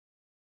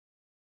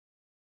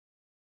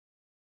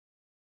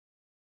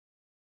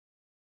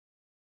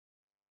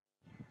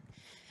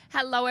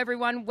Hello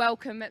everyone,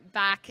 welcome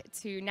back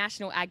to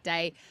National Ag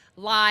Day,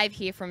 live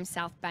here from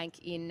South Bank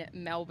in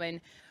Melbourne.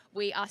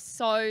 We are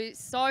so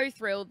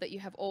thrilled that you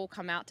have all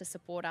come out to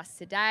support us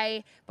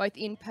today, both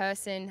in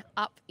person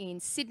up in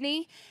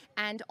Sydney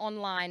and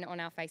online on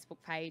our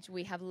Facebook page.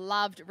 We have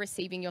loved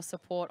receiving your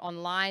support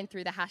online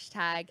through the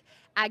hashtag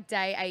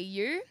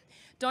AgDayAU.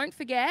 Don't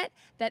forget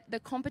that the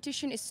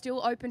competition is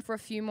still open for a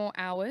few more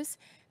hours.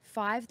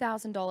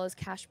 $5,000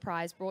 cash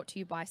prize brought to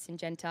you by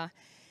Syngenta.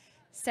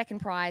 Second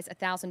prize,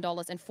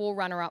 $1,000, and 4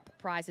 runner-up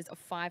prizes of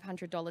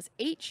 $500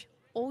 each.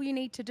 All you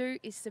need to do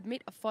is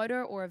submit a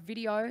photo or a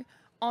video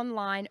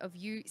online of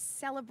you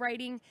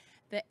celebrating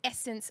the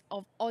essence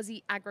of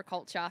Aussie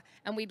agriculture,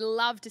 and we'd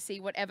love to see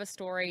whatever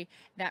story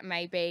that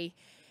may be.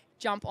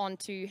 Jump on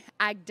to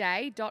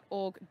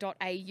agday.org.au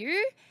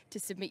to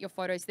submit your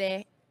photos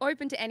there.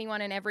 Open to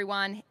anyone and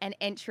everyone, and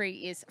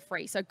entry is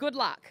free. So good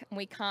luck, and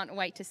we can't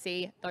wait to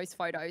see those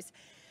photos.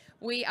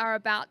 We are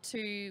about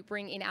to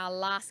bring in our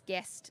last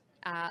guest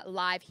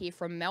live here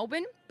from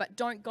Melbourne, but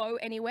don't go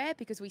anywhere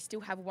because we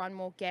still have one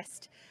more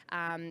guest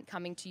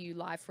coming to you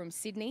live from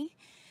Sydney.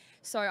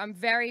 So I'm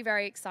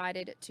very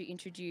excited to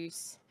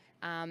introduce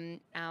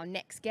our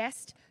next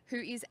guest, who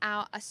is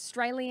our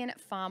Australian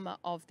Farmer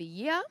of the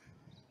Year.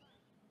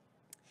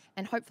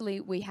 And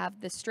hopefully we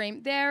have the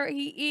stream. There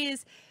he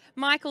is,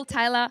 Michael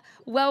Taylor.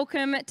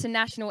 Welcome to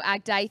National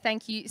Ag Day.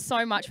 Thank you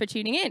so much for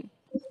tuning in.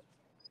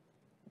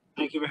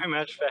 Thank you very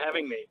much for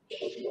having me.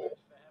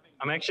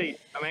 I'm actually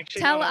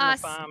Tell not on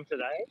us, the farm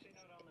today.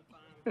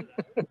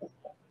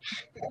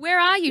 where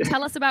are you?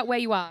 Tell us about where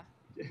you are.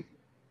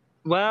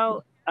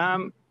 Well,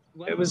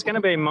 it was going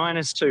to be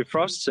 -2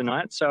 frost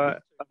tonight, so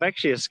I've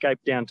actually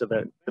escaped down to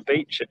the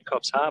beach at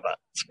Coffs Harbour.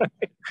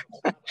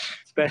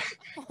 But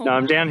no,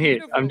 I'm down here.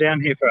 Beautiful. I'm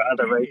down here for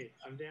other reasons.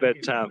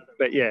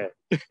 But yeah,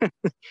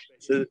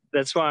 so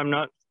that's why I'm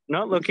not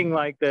looking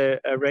like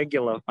a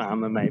regular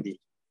farmer,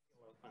 maybe.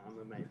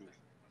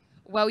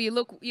 Well, you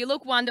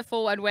look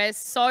wonderful, and we're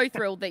so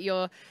thrilled that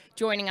you're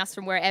joining us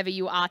from wherever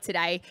you are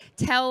today.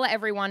 Tell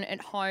everyone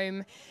at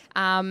home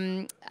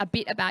a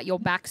bit about your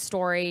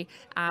backstory,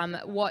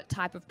 what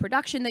type of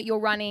production that you're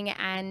running,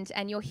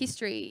 and your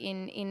history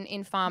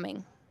in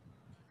farming.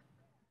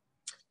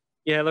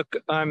 Yeah, look,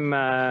 I'm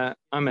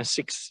a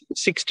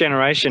sixth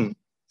generation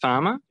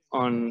farmer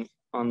on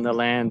the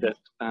land that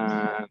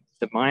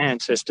my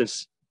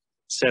ancestors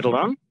settled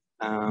on.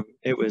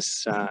 It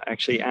was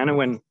actually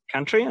Anawin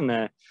country in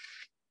the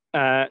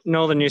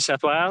northern New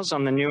South Wales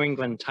on the New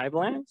England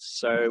tablelands.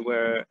 So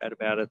we're at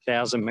about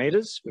 1,000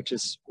 metres, which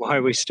is why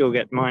we still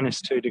get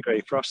 -2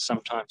 degree frost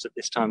sometimes at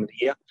this time of the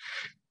year.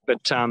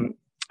 But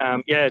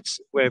yeah,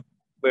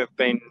 we've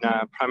been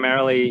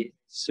primarily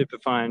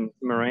superfine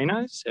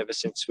merinos ever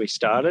since we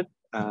started.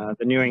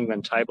 The New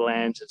England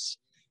tablelands is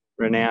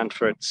renowned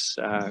for its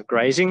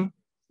grazing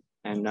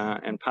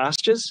and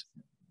pastures,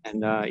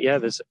 and yeah,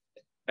 there's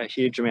a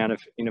huge amount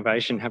of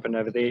innovation happened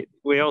over there.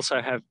 We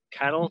also have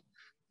cattle,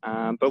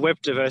 but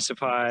we've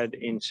diversified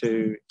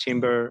into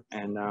timber,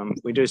 and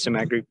we do some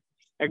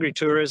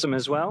agritourism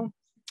as well,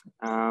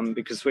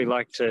 because we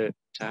like to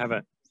have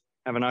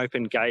an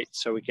open gate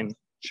so we can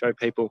show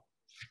people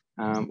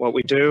what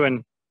we do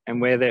and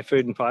where their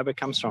food and fibre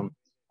comes from.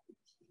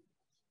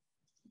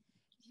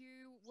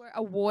 You were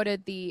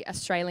awarded the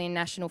Australian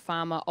National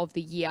Farmer of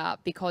the Year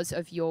because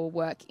of your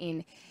work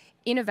in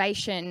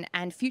innovation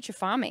and future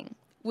farming.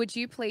 Would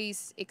you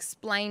please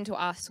explain to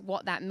us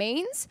what that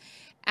means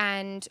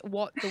and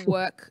what the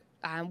work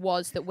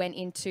was that went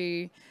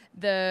into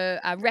the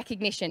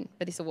recognition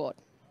for this award?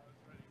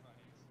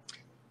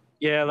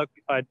 Yeah, look,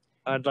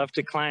 I'd love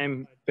to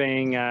claim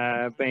being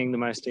the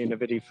most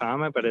innovative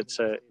farmer, but it's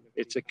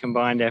a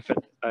combined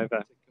effort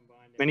over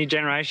many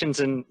generations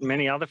and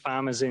many other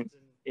farmers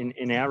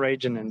in our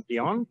region and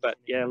beyond. But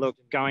yeah, look,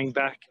 going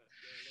back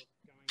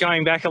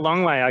a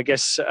long way, I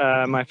guess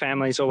my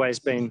family's always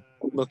been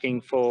looking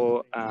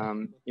for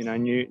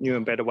new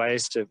and better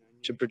ways to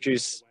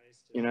produce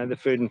the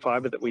food and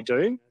fibre that we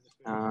do.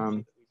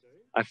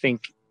 I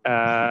think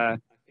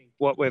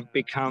what we've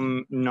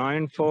become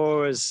known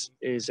for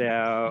is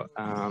our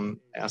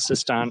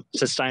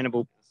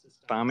sustainable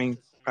farming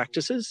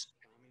practices,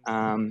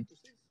 and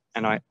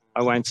I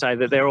won't say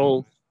that they're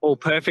all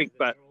perfect,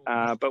 but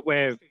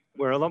we're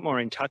a lot more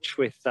in touch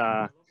with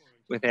our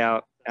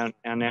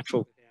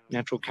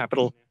natural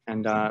capital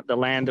and the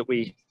land that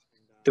we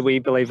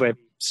believe we're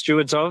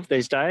stewards of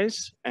these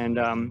days. And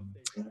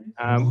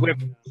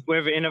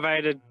we've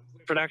innovated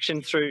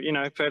production through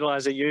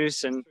fertilizer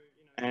use and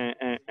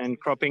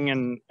cropping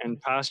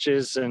and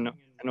pastures and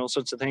all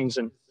sorts of things,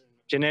 and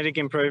genetic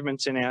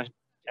improvements in our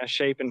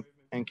sheep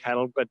and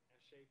cattle. But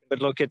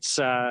look, it's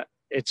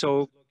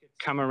all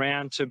come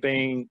around to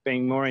being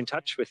more in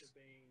touch with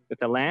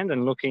the land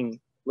and looking.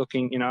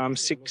 I'm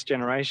 6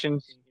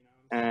 generations,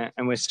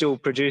 and we're still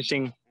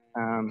producing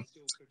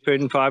food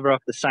and fibre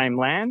off the same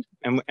land,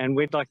 and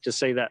we'd like to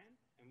see that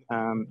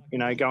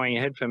going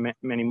ahead for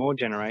many more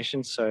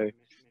generations. So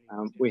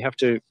we have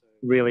to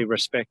really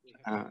respect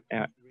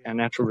our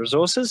natural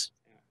resources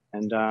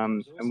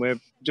and we're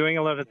doing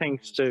a lot of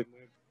things to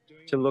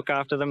look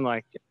after them,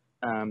 like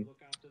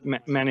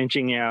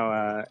managing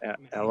our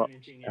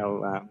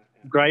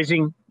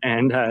grazing,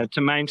 and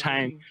to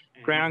maintain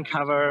ground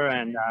cover,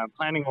 and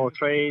planting more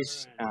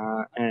trees,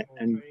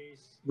 and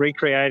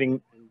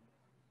recreating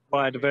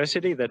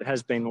biodiversity that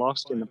has been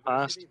lost in the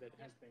past.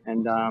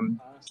 And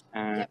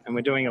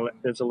we're doing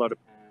there's a lot of,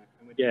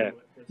 yeah.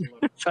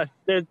 So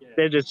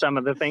they're just some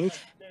of the things.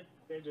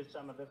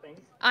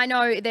 I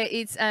know there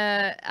is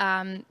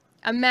a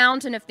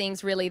mountain of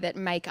things really that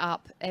make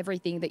up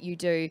everything that you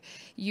do.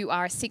 You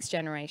are a sixth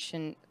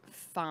generation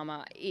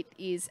farmer. It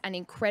is an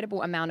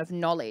incredible amount of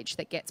knowledge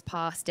that gets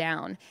passed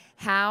down.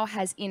 How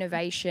has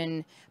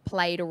innovation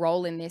played a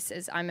role in this?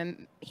 As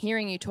I'm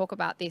hearing you talk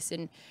about this,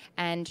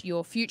 and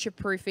your future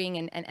proofing,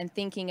 and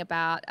thinking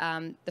about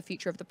the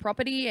future of the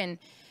property, and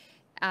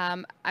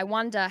I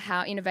wonder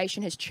how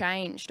innovation has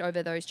changed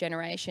over those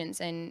generations,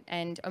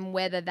 and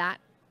whether that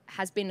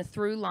has been a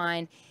through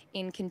line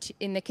in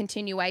the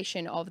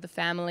continuation of the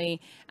family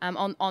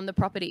on the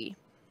property.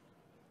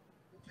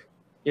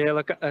 Yeah,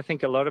 look, I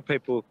think a lot of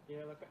people,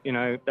 you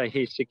know, they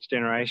hear 6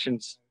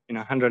 generations, you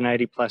know,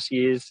 180 plus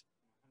years,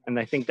 and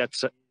they think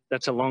that's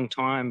a long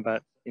time.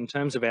 But in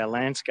terms of our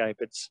landscape,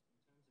 it's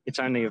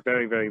only a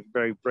very, very,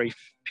 very brief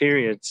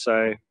period.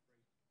 So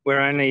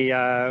we're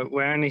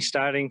only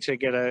starting to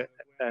get a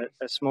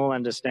small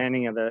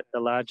understanding of the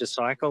larger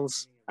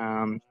cycles,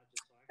 and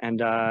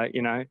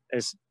you know,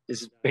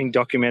 is being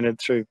documented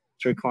through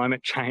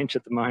climate change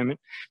at the moment.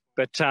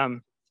 But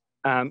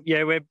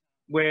yeah,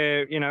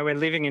 we're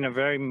living in a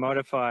very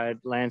modified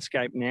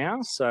landscape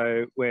now.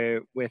 So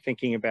we're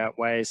thinking about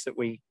ways that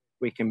we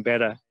can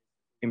better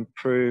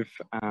improve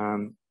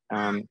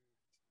the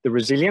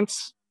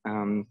resilience,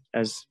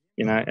 as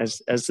you know,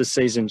 as the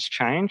seasons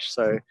change.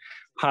 So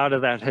part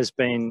of that has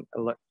been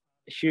a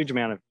huge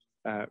amount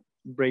of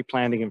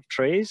replanting of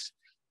trees.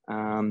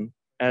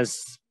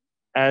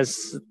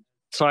 As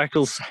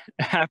cycles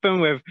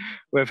happen,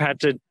 we've had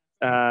to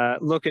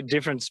look at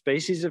different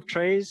species of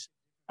trees,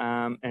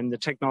 and the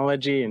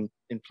technology in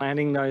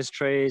planting those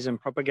trees and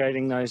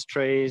propagating those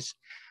trees,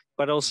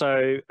 but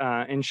also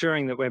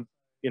ensuring that we're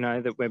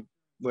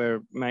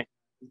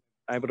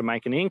able to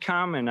make an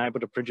income and able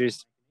to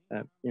produce,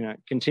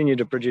 continue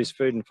to produce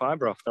food and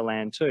fibre off the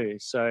land too.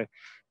 So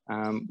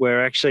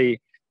we're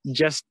actually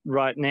just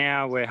right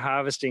now we're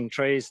harvesting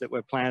trees that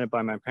were planted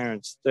by my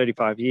parents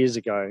 35 years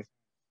ago.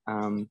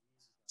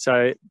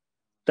 So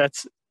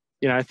that's,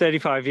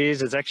 35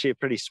 years is actually a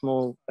pretty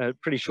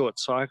short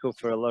cycle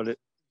for a lot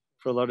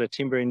of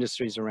timber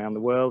industries around the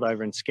world.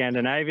 Over in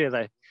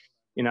Scandinavia,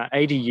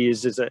 80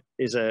 years is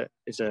a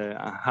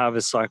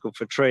harvest cycle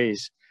for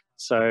trees.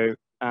 So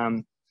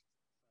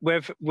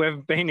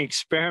we've been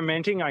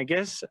experimenting, I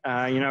guess.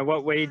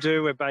 What we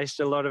do, we're based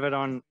a lot of it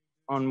on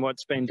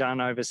what's been done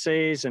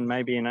overseas, and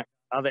maybe in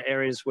other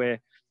areas where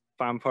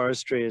farm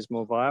forestry is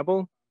more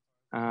viable.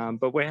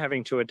 But we're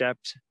having to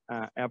adapt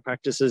our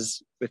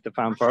practices with the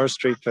farm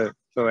forestry for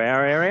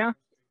our area.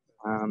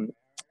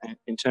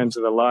 In terms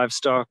of the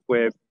livestock,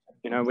 we're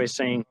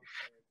seeing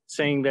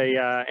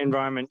the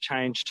environment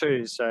change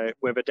too. So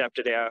we've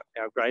adapted our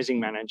grazing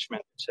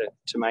management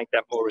to make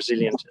that more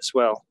resilient as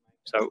well.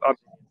 So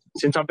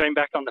since I've been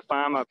back on the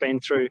farm, I've been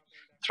through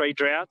 3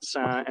 droughts,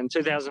 and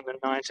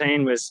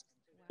 2019 was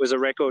a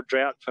record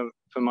drought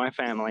for my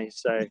family.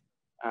 So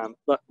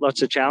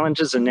lots of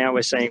challenges, and now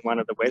we're seeing one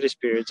of the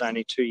wettest periods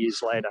only 2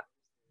 years later.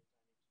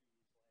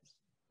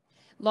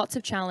 Lots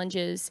of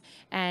challenges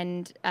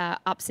and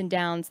ups and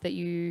downs that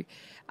you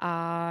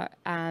are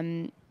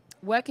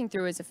working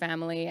through as a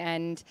family,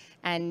 and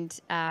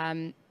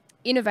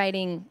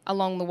innovating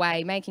along the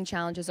way, making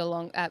challenges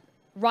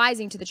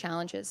rising to the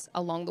challenges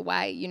along the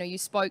way. You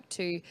spoke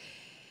to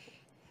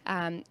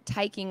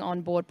taking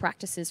on board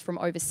practices from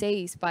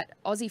overseas, but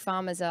Aussie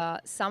farmers are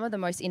some of the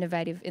most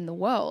innovative in the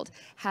world.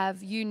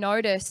 Have you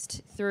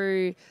noticed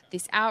through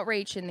this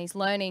outreach and these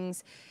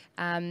learnings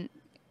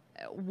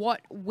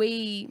what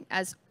we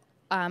as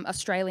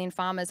Australian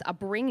farmers are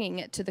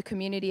bringing to the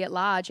community at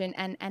large,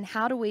 and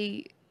how do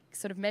we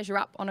sort of measure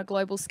up on a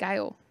global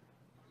scale?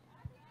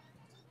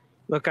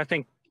 Look, I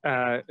think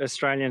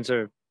Australian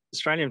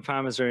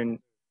farmers are in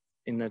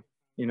the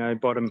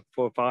bottom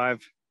 4 or 5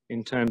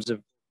 in terms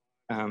of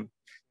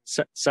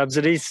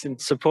subsidies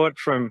and support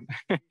from.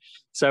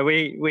 So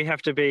we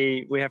have to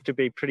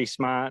be pretty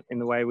smart in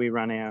the way we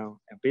run our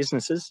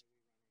businesses,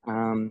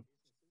 and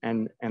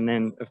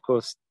then of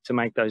course to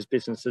make those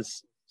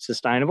businesses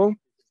sustainable.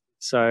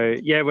 So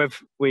yeah,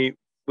 we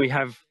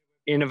have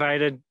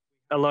innovated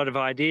a lot of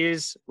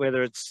ideas,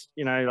 whether it's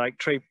like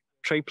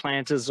tree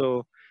planters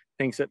or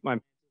things that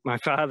my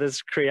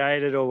father's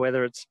created, or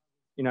whether it's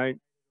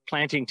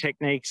planting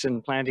techniques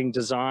and planting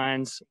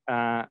designs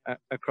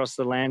across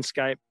the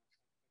landscape.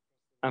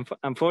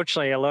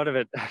 Unfortunately, a lot of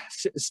it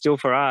still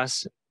for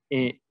us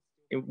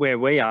where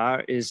we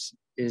are is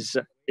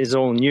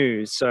all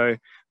new. So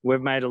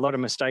we've made a lot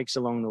of mistakes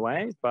along the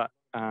way, but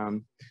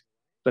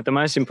the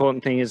most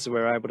important thing is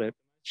we're able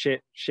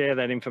share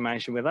that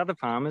information with other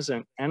farmers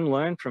and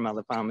learn from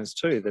other farmers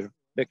too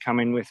that come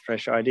in with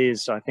fresh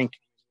ideas. So I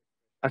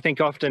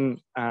think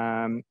often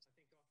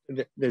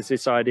there's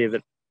this idea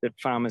that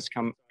farmers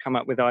come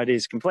up with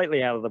ideas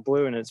completely out of the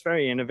blue, and it's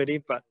very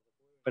innovative, but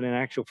in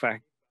actual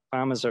fact,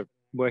 farmers are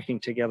working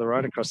together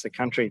right across the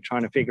country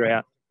trying to figure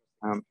out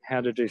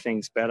how to do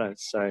things better.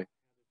 So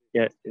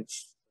yeah,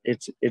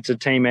 it's a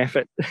team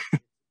effort.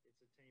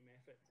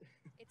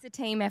 It's a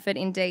team effort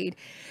indeed.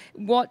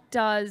 What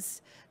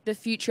does the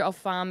future of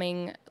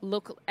farming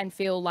look and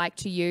feel like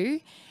to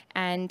you,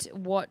 and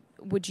what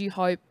would you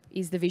hope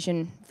is the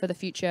vision for the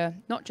future,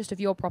 not just of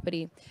your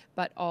property,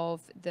 but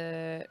of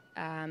the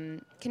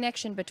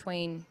connection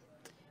between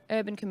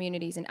urban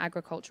communities and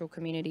agricultural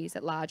communities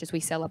at large as we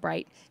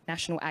celebrate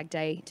National Ag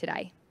Day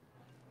today?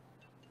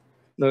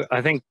 Look,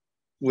 I think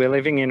we're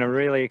living in a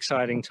really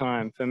exciting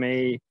time. For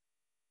me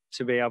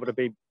to be able to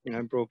be,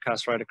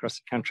 broadcast right across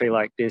the country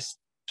like this,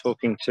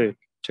 talking to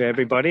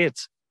everybody,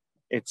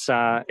 it's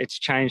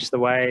changed the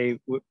way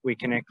we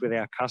connect with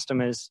our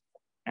customers,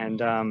 and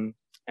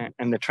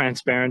the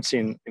transparency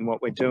in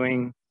what we're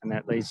doing, and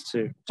that leads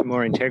to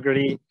more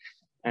integrity.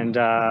 And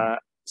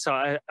so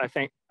I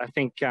think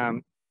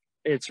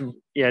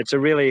it's a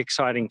really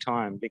exciting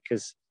time,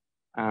 because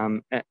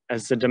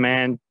as the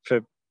demand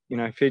for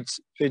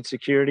food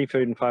security,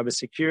 food and fibre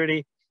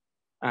security,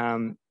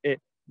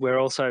 we're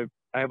also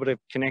able to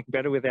connect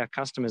better with our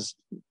customers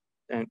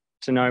and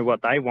to know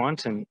what they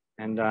want, and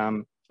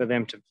for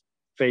them to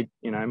feed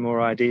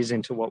more ideas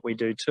into what we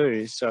do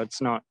too. So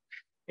it's not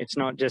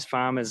just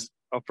farmers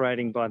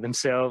operating by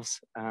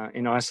themselves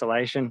in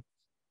isolation.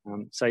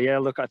 So yeah,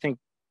 look, I think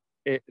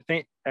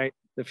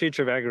the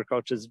future of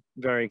agriculture is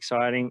very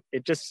exciting.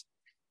 It just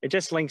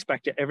links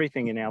back to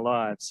everything in our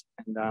lives,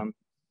 and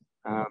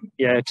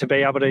to be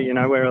able to,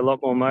 we're a lot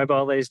more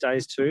mobile these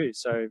days too.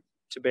 So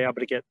to be able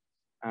to get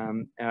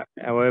our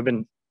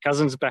urban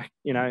cousins back,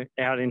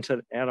 out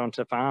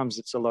onto farms,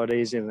 it's a lot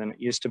easier than it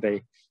used to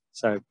be.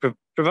 So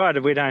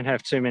provided we don't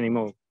have too many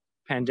more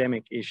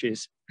pandemic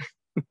issues.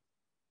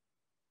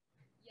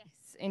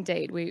 Yes,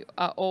 indeed. We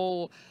are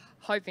all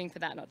hoping for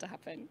that not to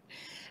happen.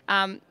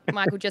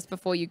 Michael, just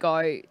before you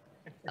go,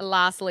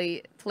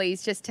 lastly,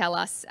 please just tell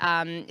us,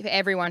 for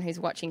everyone who's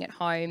watching at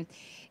home,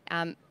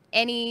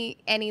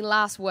 any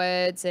last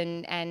words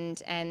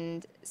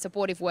and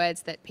supportive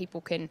words that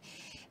people can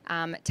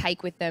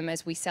take with them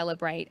as we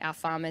celebrate our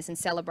farmers and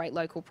celebrate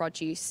local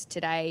produce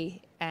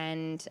today.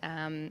 And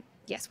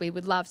yes, we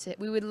would love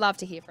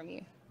to hear from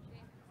you.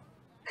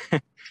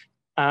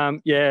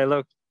 Yeah,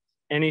 look,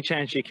 any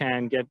chance you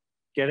can,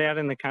 get out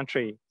in the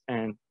country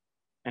and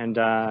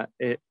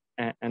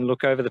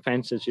look over the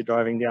fence as you're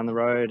driving down the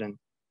road, and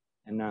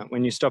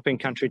when you stop in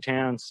country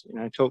towns,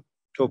 talk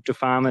to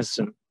farmers.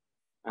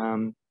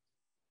 And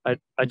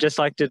I just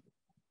like to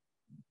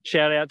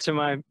shout out to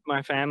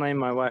my family and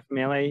my wife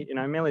Millie.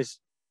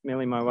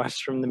 Millie, my wife's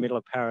from the middle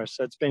of Paris,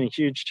 so it's been a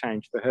huge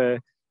change for her.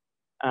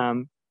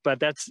 But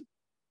that's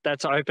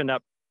opened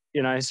up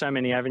so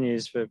many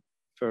avenues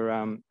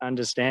for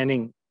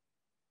understanding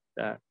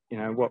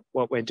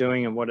what we're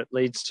doing and what it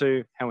leads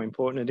to, how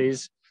important it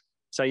is.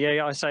 So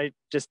yeah, I say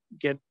just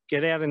get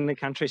out in the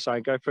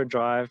countryside, go for a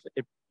drive.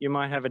 You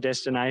might have a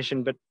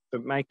destination, but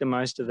make the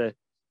most of the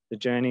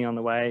journey on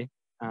the way.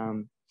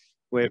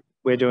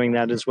 We're doing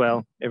that as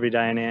well every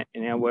day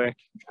in our work.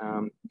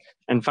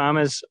 And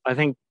farmers, I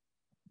think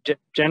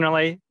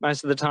generally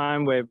most of the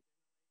time we're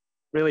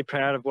really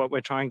proud of what we're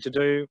trying to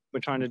do.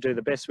 We're trying to do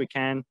the best we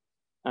can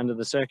under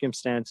the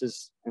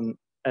circumstances, and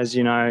as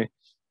you know,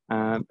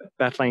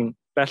 battling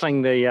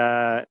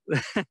the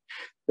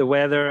the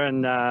weather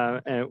and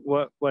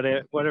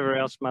whatever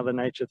else Mother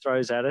Nature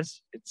throws at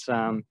us. It's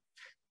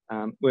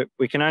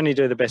we can only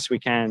do the best we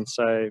can.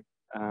 So,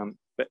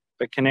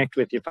 but connect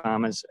with your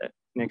farmers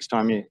next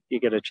time you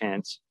get a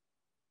chance.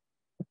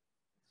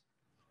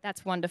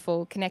 That's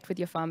wonderful. Connect with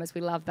your farmers. We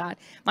love that.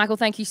 Michael,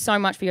 thank you so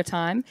much for your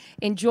time.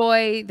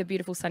 Enjoy the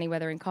beautiful sunny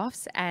weather in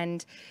Coffs,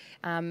 and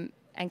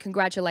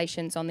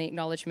congratulations on the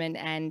acknowledgement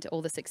and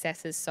all the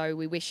successes. So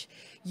we wish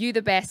you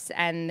the best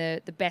and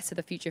the best of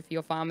the future for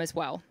your farm as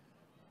well.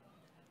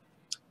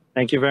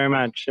 Thank you very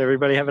much.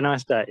 Everybody have a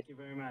nice day. Thank you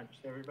very much.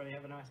 Everybody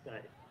have a nice day.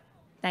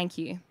 Thank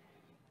you.